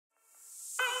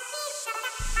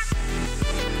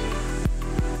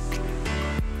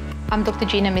I'm Dr.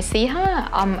 Gina Messiha.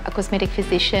 I'm a cosmetic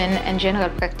physician and general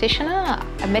practitioner,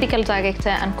 a medical director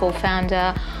and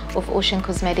co-founder of Ocean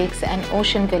Cosmetics and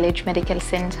Ocean Village Medical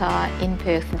Center in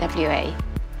Perth, WA.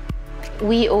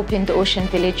 We opened Ocean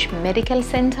Village Medical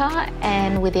Center,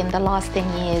 and within the last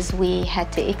 10 years we had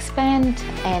to expand,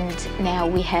 and now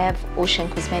we have Ocean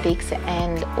Cosmetics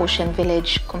and Ocean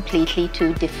Village, completely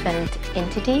two different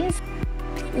entities.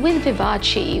 With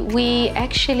Vivace, we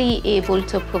actually able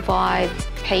to provide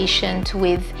patients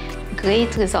with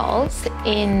great results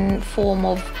in form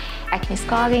of acne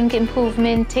scarring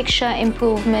improvement, texture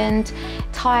improvement,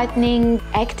 tightening,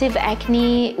 active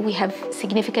acne. We have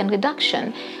significant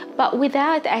reduction, but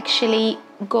without actually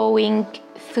going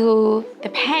through the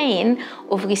pain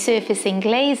of resurfacing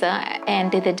laser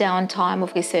and the downtime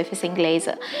of resurfacing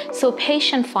laser. So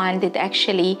patients find it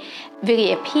actually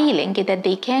very appealing that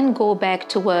they can go back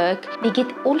to work. They get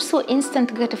also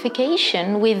instant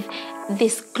gratification with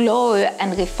this glow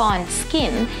and refined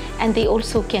skin, and they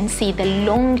also can see the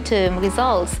long-term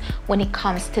results when it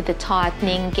comes to the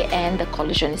tightening and the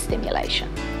collagen stimulation.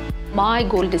 My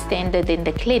gold standard in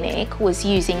the clinic was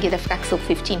using the Fraxel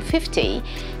 1550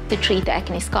 to treat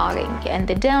acne scarring, and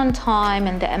the downtime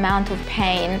and the amount of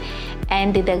pain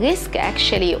and the risk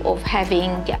actually of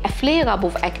having a flare-up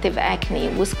of active acne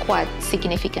was quite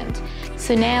significant.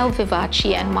 So now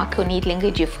Vivace and microneedling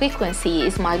radiofrequency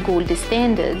is my gold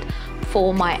standard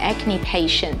for my acne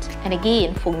patient, and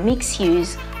again for mixed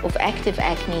use of active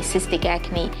acne, cystic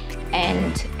acne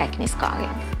and acne scarring.